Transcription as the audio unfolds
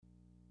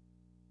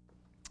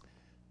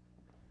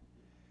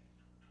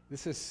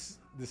This is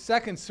the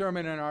second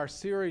sermon in our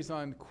series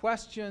on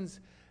questions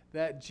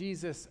that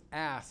Jesus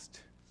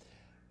asked.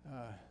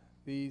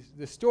 The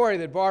story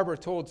that Barbara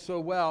told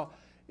so well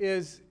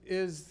is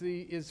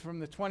from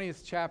the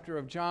 20th chapter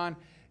of John.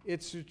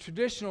 It's a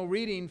traditional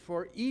reading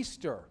for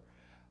Easter.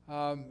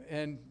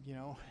 And,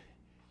 you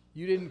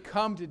didn't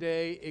come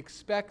today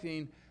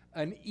expecting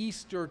an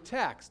Easter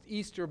text.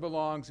 Easter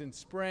belongs in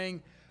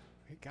spring.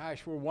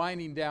 Gosh, we're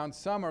winding down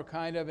summer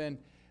kind of, and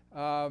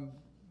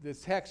the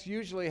texts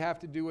usually have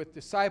to do with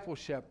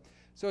discipleship.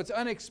 So it's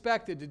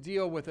unexpected to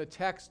deal with a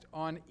text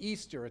on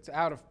Easter. It's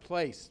out of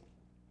place.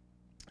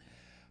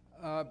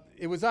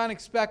 It was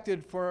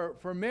unexpected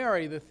for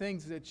Mary, the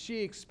things that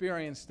she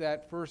experienced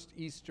that first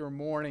Easter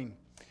morning.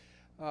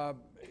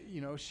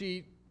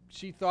 She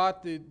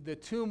thought the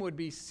tomb would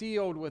be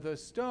sealed with a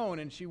stone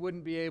and she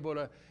wouldn't be able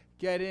to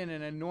get in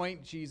and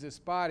anoint Jesus'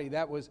 body.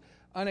 That was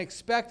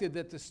unexpected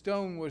that the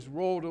stone was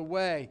rolled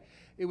away.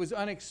 It was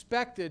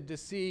unexpected to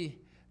see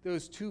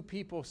those two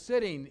people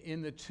sitting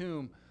in the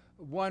tomb,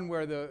 one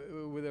where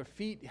their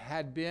feet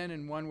had been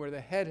and one where the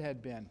head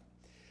had been.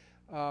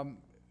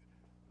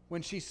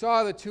 When she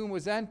saw the tomb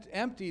was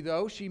empty,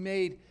 though, she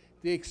made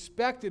the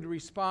expected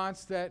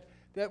response that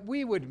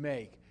we would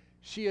make.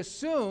 She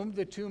assumed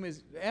the tomb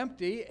is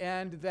empty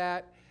and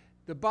that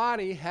the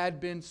body had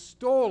been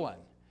stolen.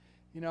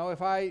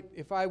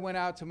 If I went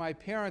out to my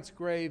parents'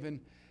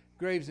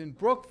 graves in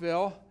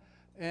Brookville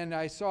and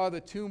I saw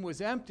the tomb was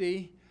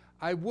empty,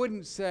 I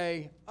wouldn't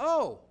say,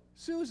 "Oh,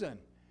 Susan,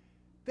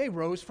 they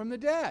rose from the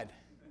dead."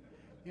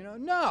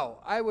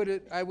 No, I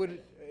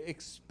would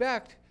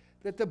expect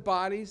that the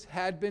bodies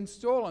had been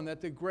stolen, that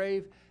the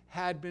grave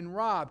had been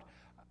robbed.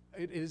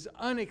 It is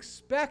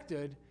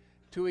unexpected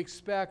to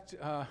expect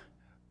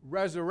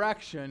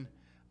resurrection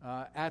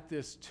at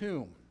this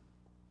tomb.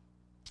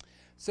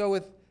 So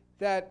with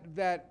that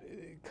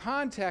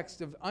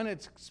context of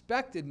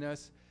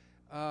unexpectedness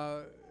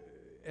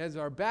as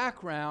our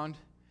background,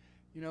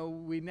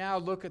 we now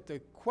look at the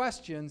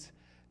questions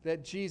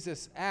that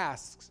Jesus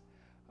asks.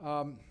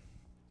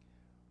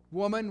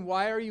 Woman,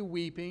 why are you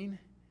weeping?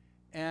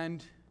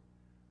 And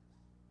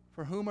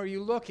for whom are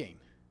you looking?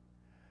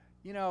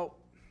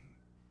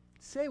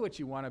 Say what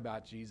you want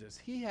about Jesus.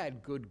 He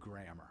had good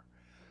grammar.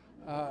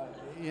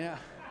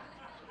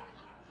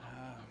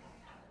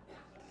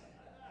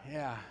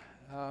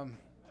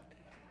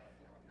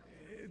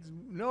 It's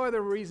no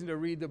other reason to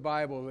read the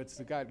Bible. It's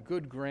got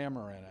good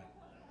grammar in it.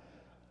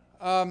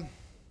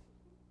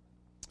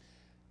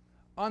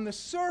 On the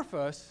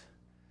surface,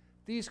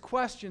 these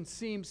questions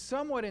seem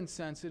somewhat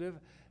insensitive,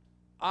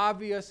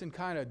 obvious, and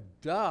kind of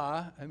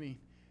duh. I mean,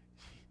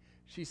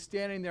 she's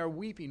standing there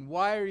weeping.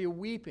 Why are you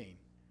weeping?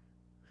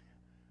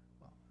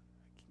 Well,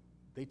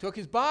 they took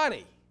his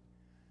body.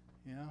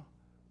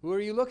 Who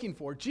are you looking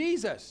for?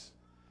 Jesus.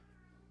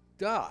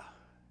 Duh.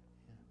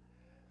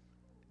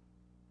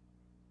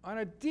 On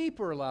a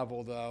deeper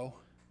level, though,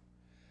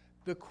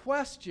 the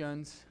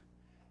questions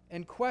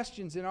in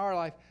our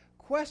life,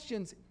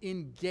 questions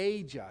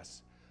engage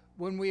us.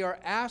 When we are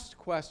asked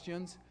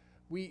questions,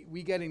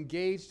 we get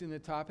engaged in the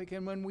topic,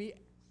 and when we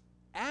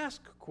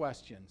ask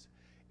questions,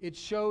 it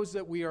shows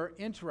that we are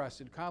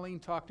interested. Colleen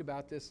talked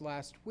about this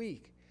last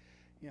week.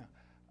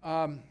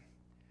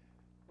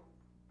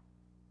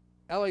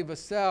 Elie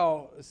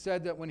Wiesel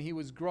said that when he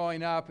was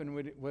growing up and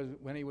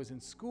when he was in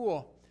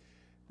school,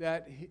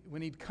 that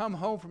when he'd come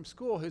home from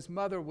school, his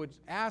mother would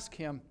ask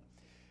him,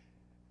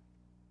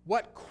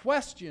 "What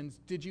questions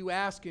did you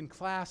ask in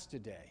class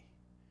today?"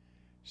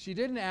 She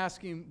didn't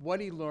ask him what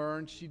he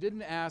learned. She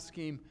didn't ask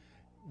him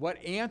what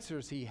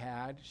answers he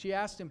had. She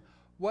asked him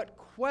what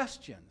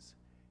questions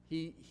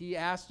he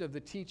asked of the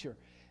teacher.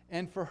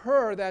 And for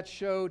her, that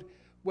showed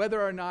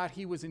whether or not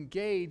he was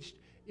engaged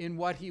in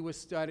what he was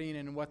studying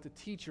and what the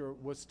teacher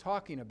was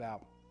talking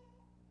about.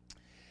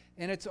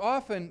 And it's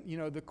often,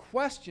 the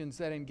questions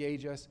that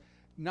engage us,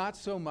 not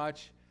so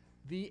much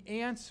the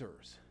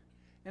answers.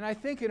 And I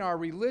think in our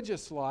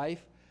religious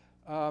life,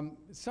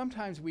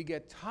 sometimes we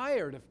get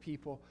tired of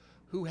people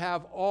who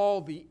have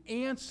all the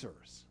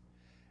answers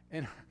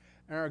and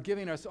are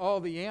giving us all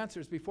the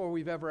answers before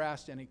we've ever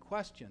asked any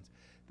questions.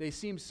 They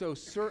seem so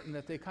certain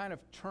that they kind of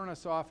turn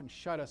us off and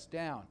shut us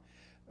down.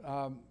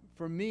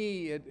 For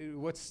me,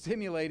 what's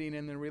stimulating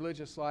in the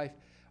religious life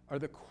are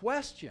the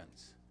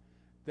questions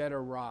that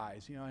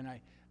arise. And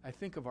I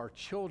think of our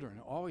children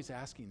always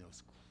asking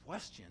those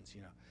questions,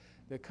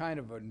 that kind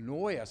of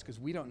annoy us because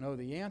we don't know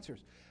the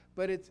answers.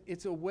 But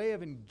it's a way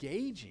of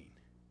engaging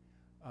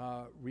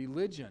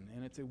religion,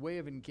 and it's a way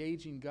of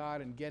engaging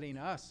God and getting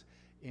us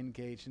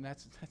engaged. And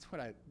that's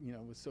what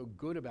was so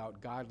good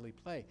about Godly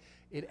Play.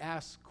 It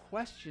asks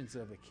questions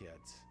of the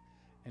kids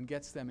and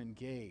gets them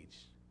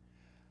engaged.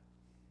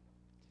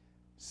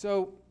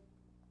 So,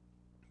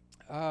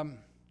 the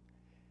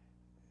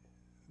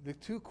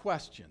two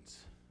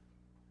questions.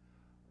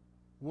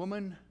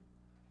 Woman,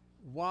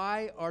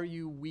 why are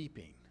you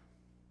weeping?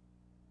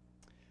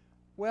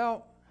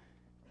 Well,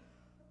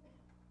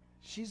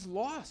 she's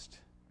lost.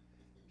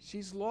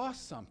 She's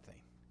lost something.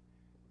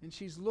 And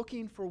she's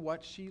looking for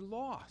what she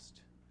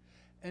lost.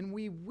 and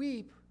we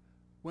weep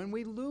when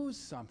we lose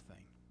something.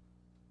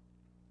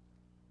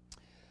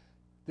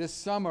 This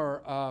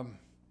summer,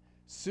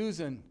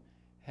 Susan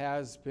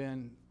has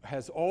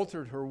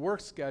altered her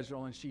work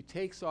schedule, and she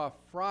takes off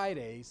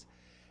Fridays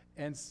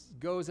and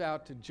goes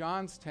out to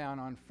Johnstown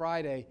on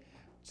Friday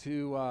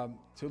to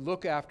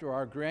look after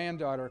our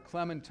granddaughter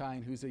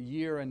Clementine, who's 1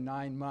 year and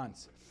 9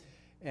 months.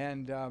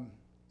 And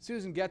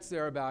Susan gets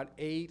there about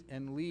 8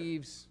 and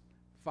leaves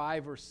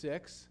 5 or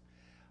 6,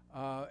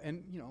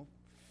 and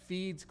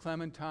feeds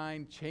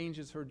Clementine,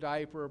 changes her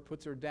diaper,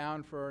 puts her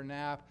down for her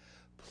nap,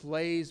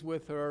 plays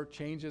with her,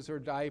 changes her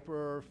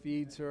diaper,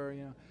 feeds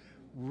her,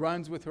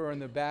 runs with her in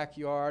the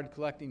backyard,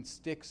 collecting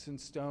sticks and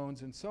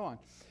stones and so on.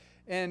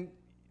 And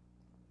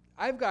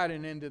I've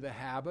gotten into the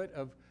habit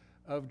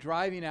of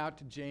driving out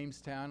to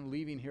Jamestown,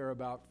 leaving here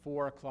about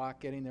 4 o'clock,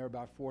 getting there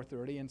about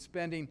 4:30, and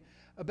spending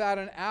about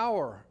an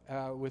hour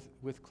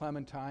with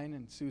Clementine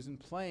and Susan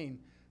playing.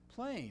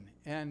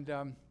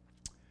 And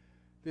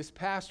this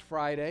past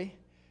Friday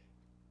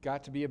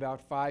got to be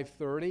about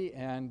 5:30,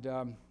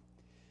 and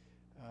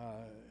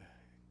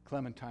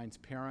Clementine's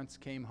parents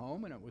came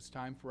home, and it was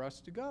time for us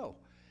to go.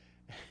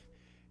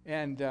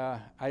 And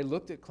I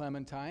looked at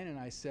Clementine and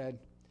I said,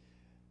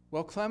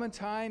 "Well,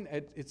 Clementine,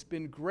 it's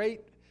been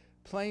great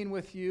playing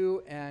with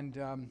you,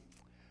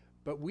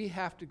 but we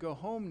have to go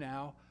home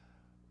now.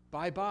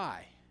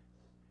 Bye-bye."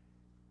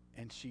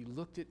 And she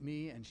looked at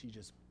me and she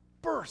just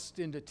burst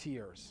into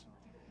tears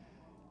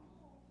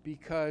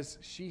because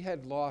she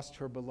had lost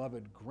her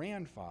beloved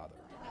grandfather.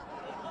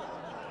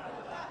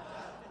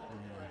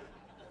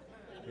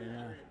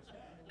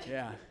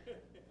 Yeah.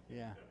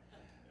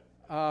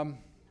 But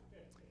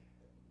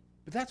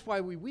that's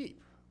why we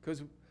weep,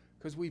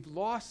 because we've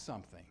lost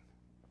something.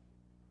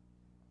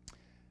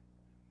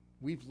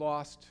 We've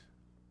lost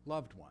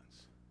loved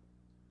ones.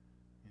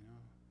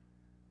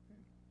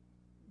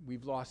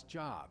 We've lost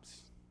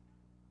jobs.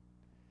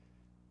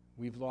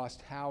 We've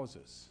lost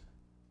houses.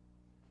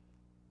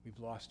 We've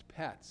lost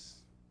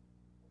pets.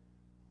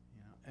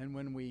 And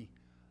when we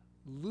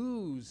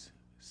lose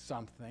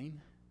something,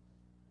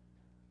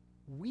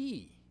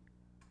 we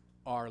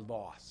are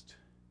lost.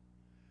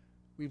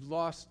 We've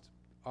lost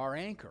our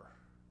anchor.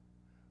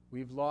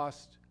 We've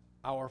lost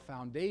our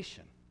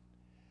foundation.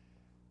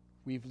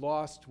 We've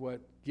lost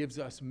what gives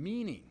us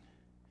meaning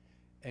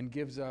and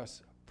gives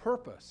us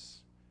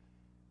purpose.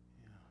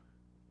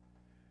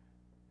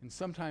 And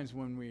sometimes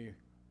when we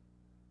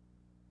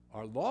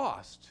are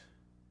lost,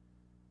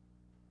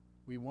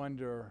 we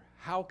wonder,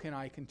 how can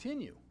I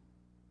continue?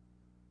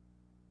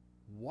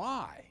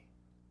 Why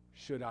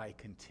should I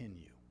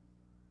continue?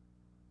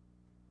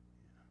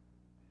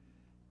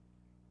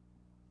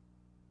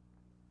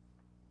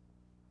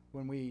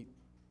 When we,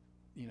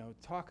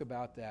 talk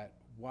about that,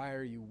 why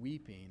are you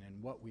weeping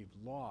and what we've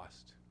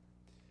lost,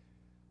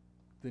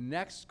 the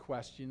next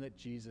question that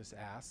Jesus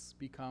asks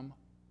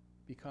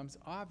becomes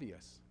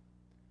obvious.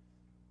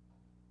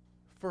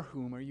 For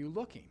whom are you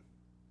looking?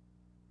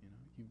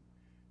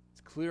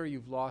 It's clear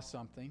you've lost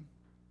something.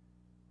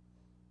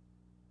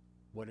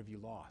 What have you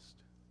lost?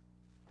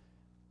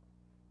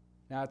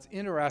 Now, it's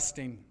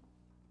interesting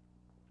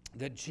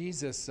that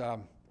Jesus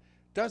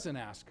doesn't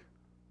ask,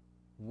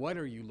 what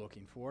are you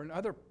looking for? In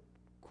other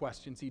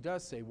questions, he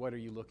does say, what are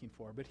you looking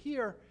for? But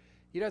here,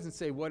 he doesn't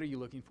say, what are you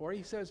looking for?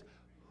 He says,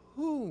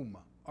 whom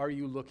are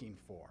you looking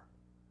for?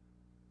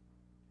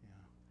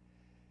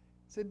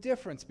 It's a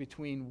difference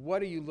between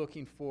what are you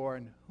looking for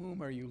and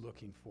whom are you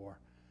looking for.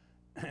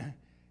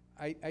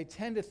 I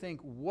tend to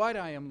think what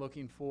I am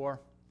looking for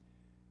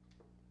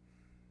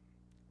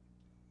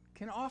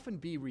can often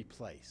be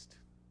replaced.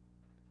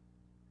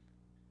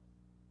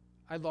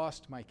 I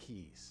lost my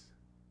keys.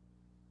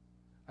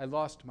 I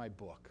lost my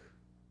book.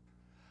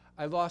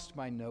 I lost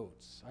my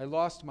notes. I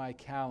lost my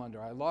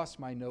calendar. I lost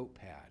my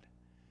notepad.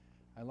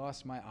 I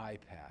lost my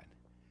iPad.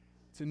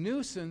 It's a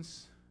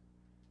nuisance,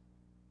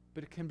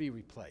 but it can be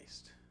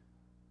replaced.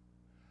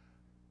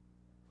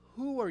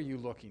 Who are you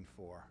looking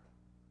for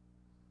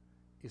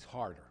is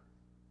harder.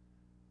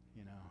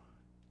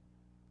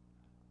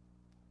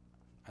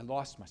 I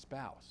lost my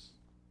spouse.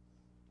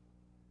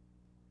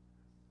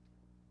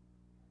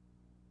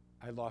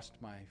 I lost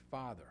my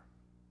father.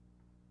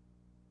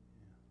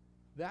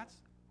 That's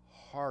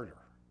harder.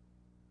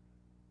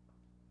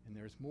 And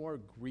there's more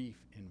grief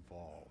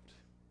involved.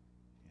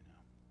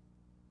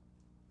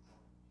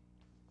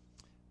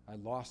 I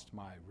lost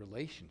my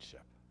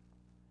relationship.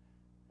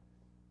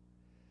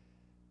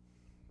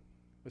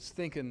 Was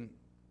thinking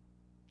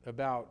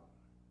about,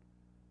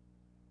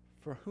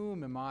 for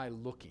whom am I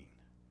looking?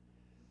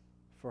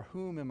 For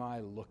whom am I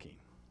looking?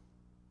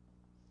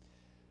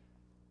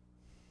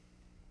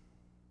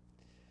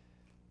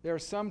 There are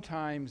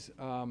sometimes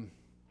I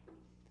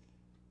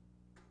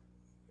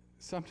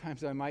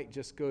might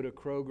just go to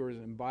Kroger's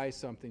and buy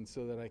something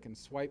so that I can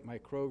swipe my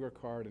Kroger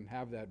card and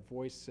have that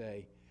voice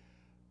say,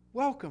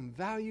 "Welcome,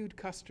 valued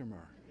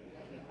customer."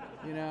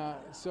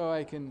 So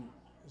I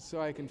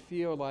can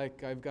feel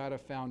like I've got a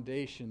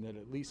foundation that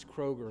at least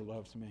Kroger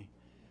loves me.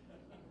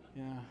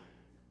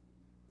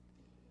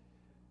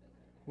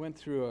 went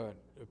through a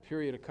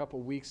period a couple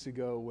weeks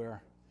ago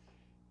where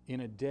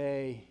in a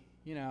day,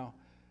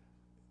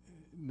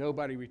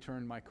 nobody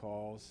returned my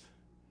calls.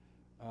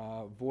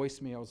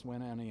 Voicemails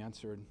went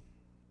unanswered.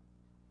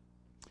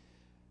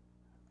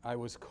 I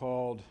was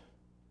called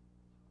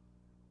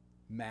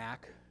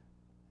Mac.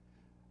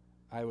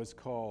 I was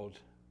called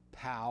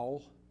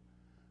Pal.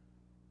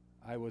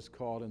 I was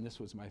called, and this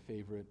was my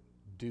favorite,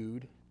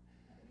 Dude.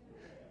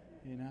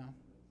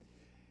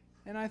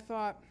 And I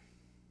thought,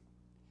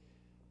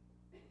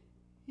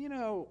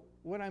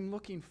 what I'm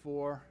looking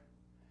for,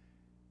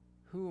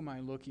 who am I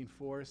looking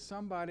for, is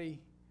somebody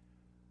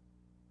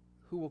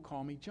who will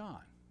call me John,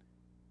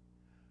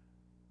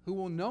 who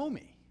will know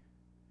me,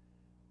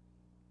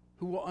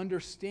 who will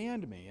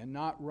understand me and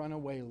not run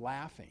away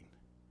laughing.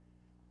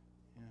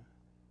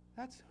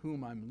 That's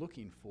whom I'm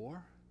looking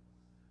for.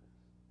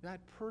 That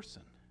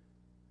person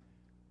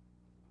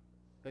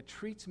that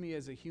treats me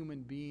as a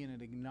human being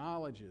and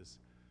acknowledges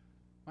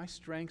my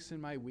strengths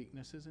and my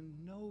weaknesses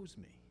and knows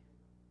me.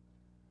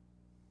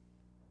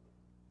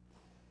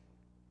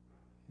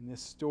 In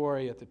this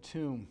story at the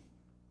tomb,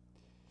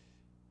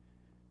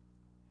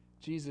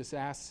 Jesus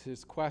asks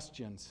his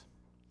questions,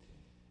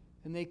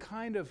 and they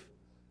kind of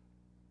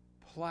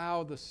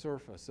plow the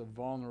surface of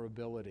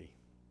vulnerability.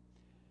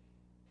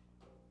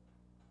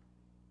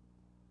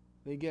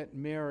 They get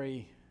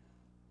Mary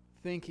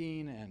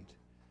thinking and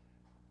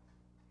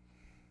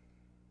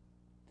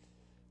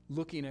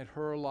looking at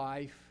her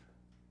life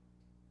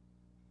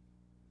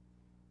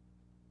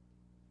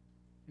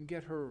and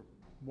get her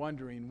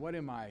wondering,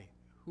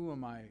 who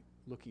am I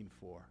looking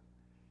for?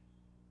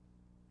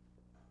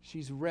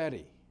 She's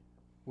ready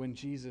when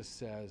Jesus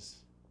says,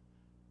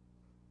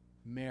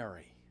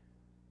 Mary.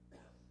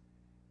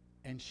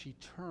 And she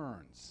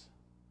turns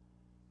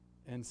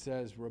and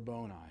says,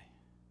 Rabboni.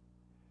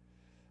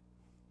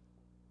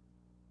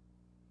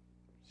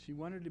 She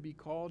wanted to be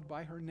called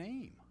by her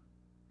name.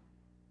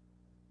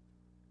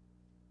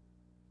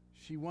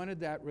 She wanted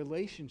that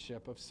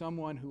relationship of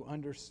someone who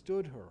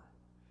understood her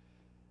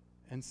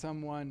and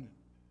someone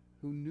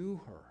who knew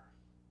her.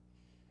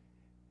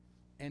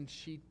 And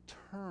she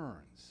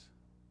turns.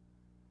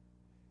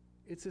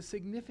 It's a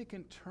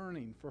significant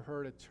turning for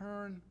her to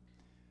turn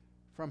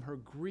from her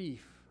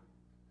grief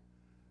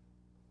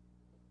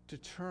to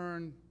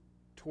turn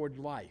toward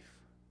life.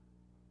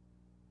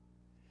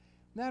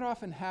 And that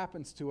often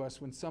happens to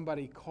us when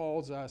somebody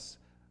calls us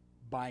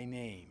by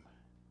name.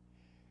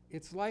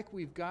 It's like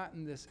we've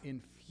gotten this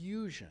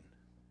infusion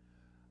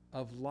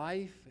of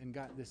life and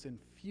got this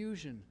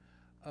infusion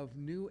of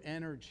new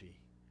energy.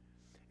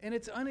 And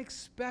it's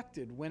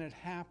unexpected when it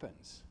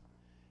happens.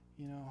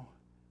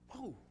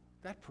 Oh,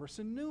 that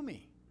person knew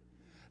me.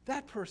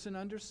 That person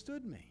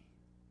understood me.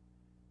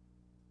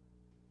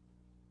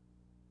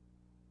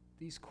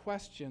 These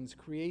questions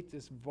create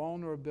this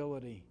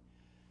vulnerability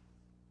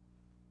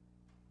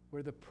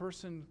where the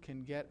person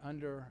can get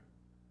under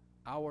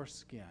our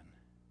skin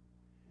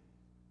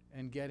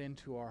and get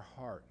into our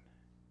heart,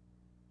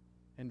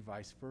 and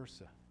vice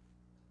versa.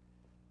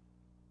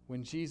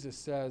 When Jesus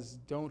says,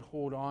 don't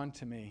hold on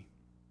to me,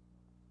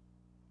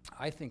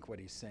 I think what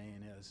he's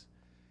saying is,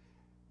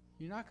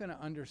 you're not going to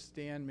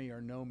understand me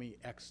or know me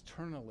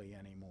externally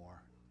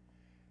anymore.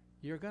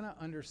 You're going to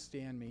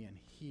understand me in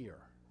here.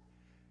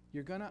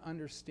 You're going to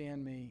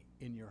understand me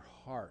in your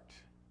heart,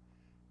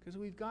 because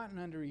we've gotten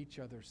under each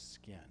other's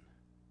skin.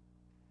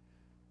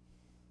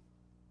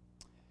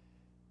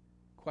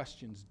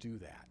 Questions do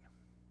that.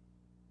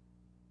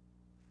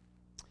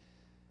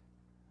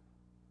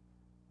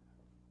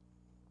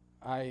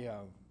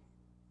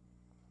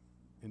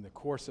 In the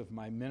course of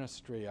my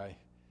ministry, I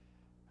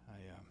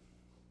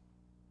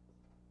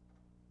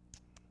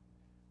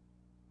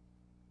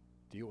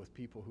deal with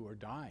people who are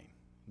dying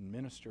and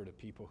minister to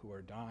people who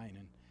are dying.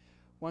 And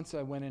once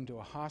I went into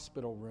a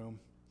hospital room,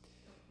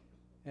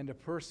 and a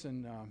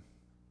person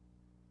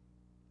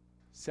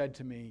said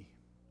to me,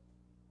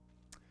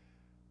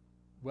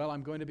 well,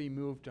 I'm going to be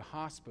moved to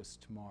hospice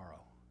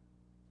tomorrow.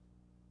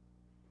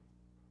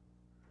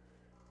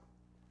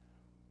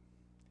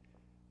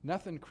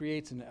 Nothing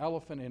creates an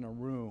elephant in a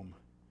room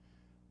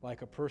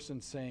like a person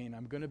saying,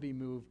 I'm going to be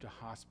moved to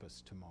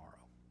hospice tomorrow.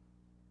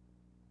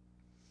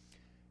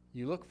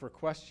 You look for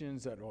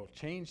questions that will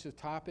change the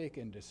topic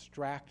and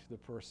distract the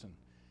person.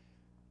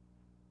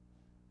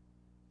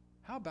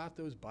 How about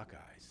those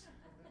Buckeyes?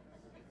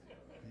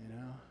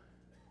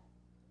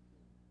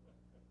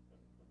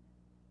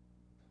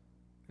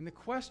 And the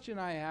question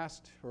I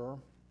asked her,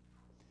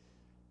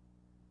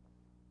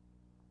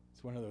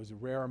 it's one of those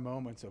rare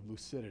moments of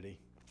lucidity.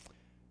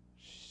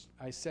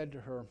 I said to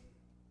her,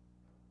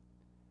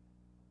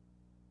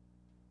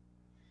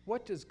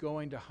 what does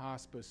going to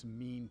hospice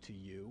mean to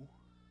you?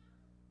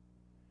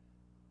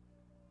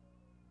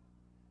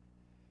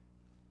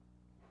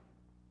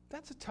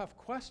 That's a tough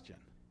question,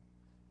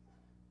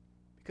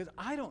 because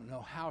I don't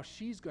know how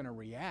she's going to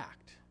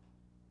react.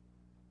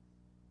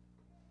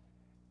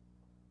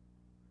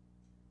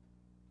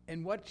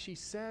 And what she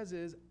says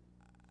is,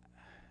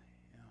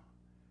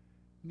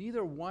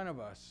 neither one of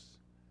us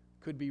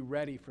could be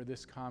ready for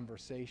this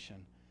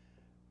conversation.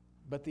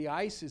 But the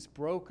ice is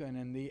broken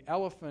and the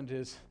elephant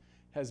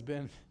has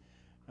been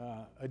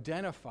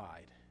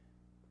identified.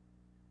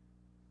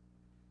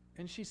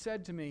 And she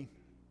said to me,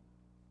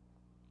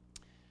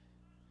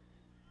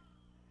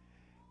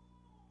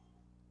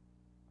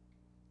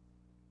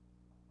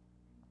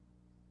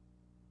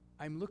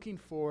 I'm looking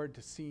forward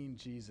to seeing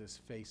Jesus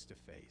face to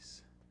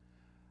face.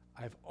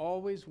 I've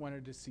always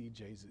wanted to see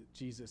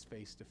Jesus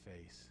face to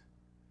face.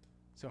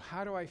 So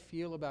how do I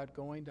feel about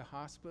going to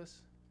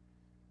hospice?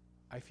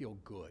 I feel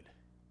good.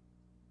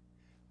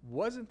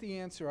 Wasn't the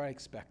answer I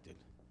expected.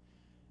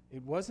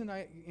 It wasn't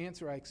the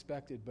answer I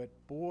expected, but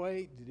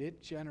boy, did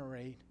it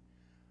generate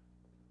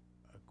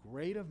a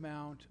great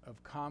amount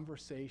of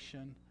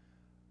conversation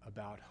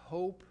about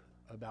hope,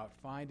 about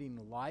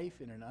finding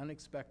life in an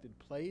unexpected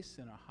place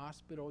in a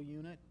hospital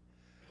unit.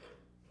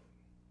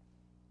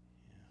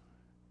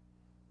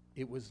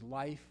 It was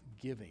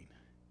life-giving.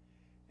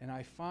 And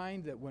I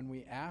find that when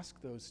we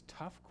ask those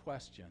tough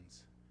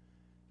questions,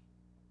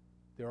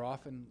 they're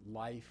often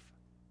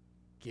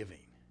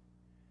life-giving.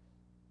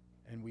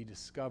 And we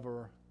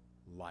discover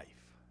life.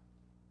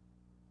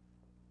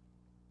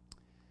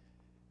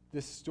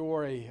 This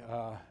story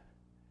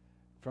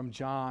from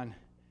John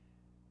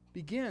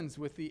begins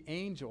with the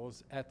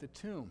angels at the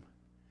tomb.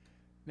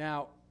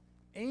 Now,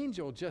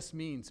 angel just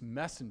means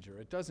messenger.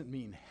 It doesn't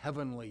mean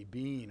heavenly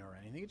being or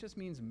anything. It just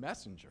means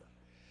messenger.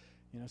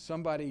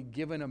 Somebody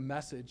given a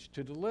message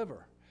to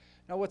deliver.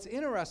 Now, what's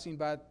interesting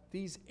about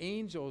these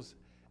angels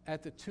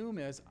at the tomb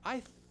is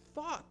I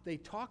thought they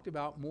talked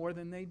about more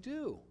than they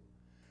do.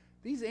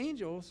 These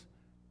angels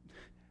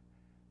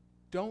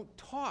don't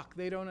talk.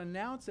 They don't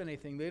announce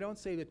anything. They don't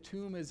say the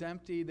tomb is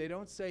empty. They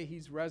don't say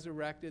he's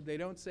resurrected. They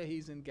don't say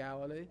he's in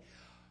Galilee.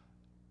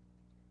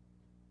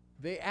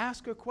 They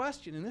ask a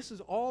question, and this is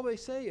all they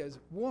say is,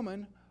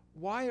 "Woman,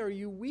 why are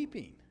you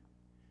weeping?"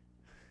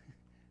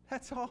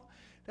 That's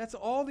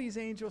all these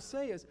angels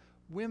say is,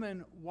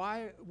 "Woman,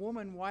 why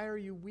are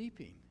you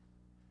weeping?"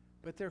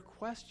 But their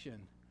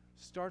question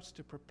starts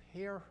to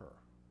prepare her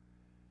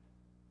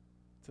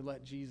to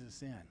let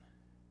Jesus in.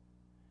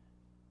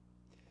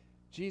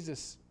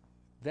 Jesus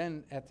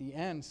then at the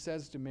end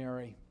says to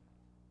Mary,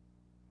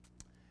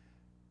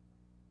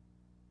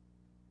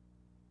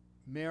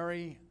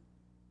 "Mary,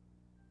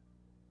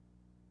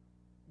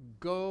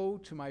 go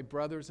to my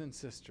brothers and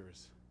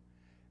sisters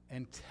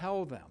and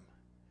tell them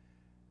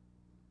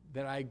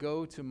that I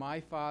go to my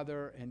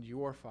Father and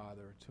your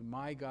Father, to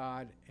my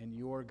God and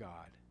your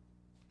God,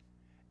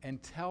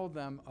 and tell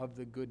them of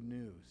the good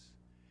news."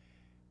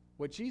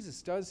 What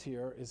Jesus does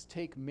here is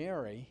take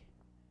Mary,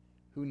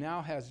 who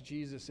now has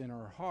Jesus in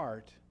her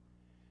heart,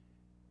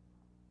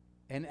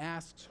 and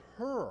asks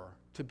her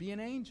to be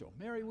an angel.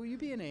 Mary, will you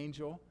be an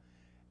angel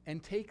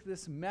and take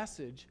this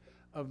message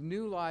of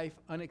new life,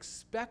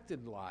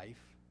 unexpected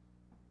life,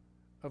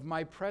 of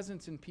my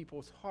presence in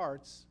people's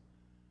hearts?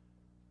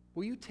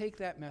 Will you take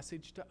that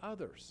message to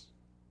others?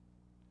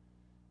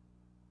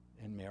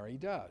 And Mary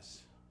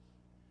does.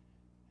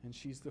 And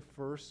she's the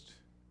first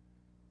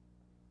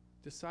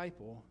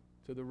disciple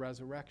to the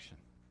resurrection.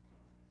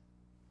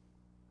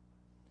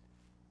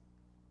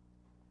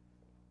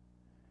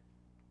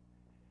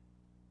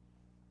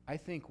 I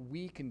think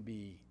we can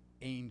be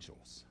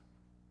angels.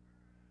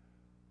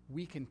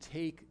 We can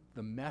take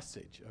the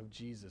message of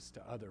Jesus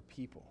to other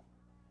people.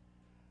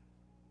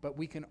 But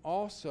we can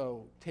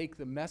also take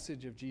the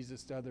message of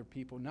Jesus to other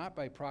people, not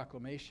by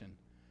proclamation,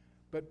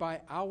 but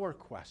by our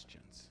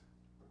questions,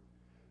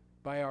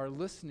 by our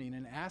listening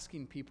and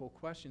asking people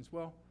questions.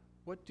 Well,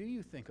 what do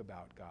you think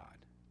about God?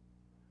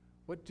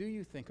 What do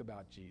you think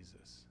about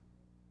Jesus?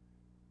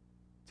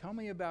 Tell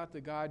me about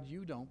the God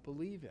you don't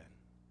believe in.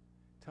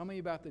 Tell me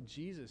about the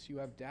Jesus you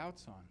have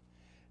doubts on.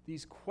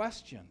 These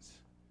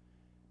questions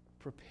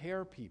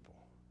prepare people,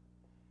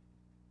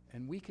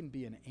 and we can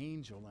be an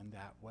angel in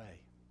that way.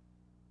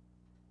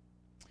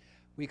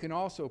 We can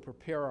also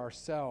prepare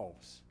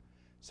ourselves.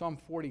 Psalm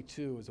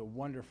 42 is a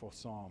wonderful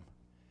psalm.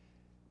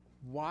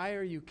 Why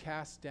are you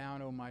cast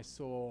down, O my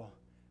soul,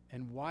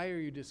 and why are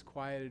you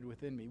disquieted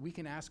within me? We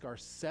can ask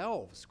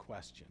ourselves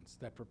questions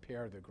that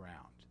prepare the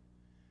ground.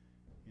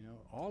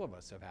 All of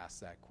us have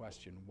asked that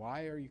question.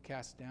 Why are you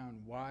cast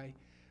down? Why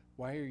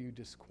are you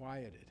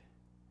disquieted?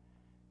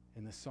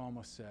 And the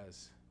psalmist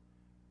says,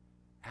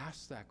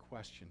 ask that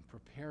question,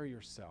 prepare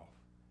yourself,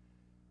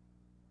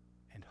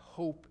 and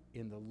hope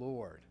in the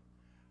Lord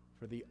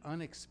for the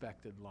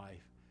unexpected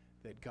life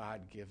that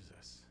God gives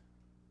us.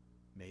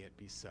 May it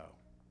be so.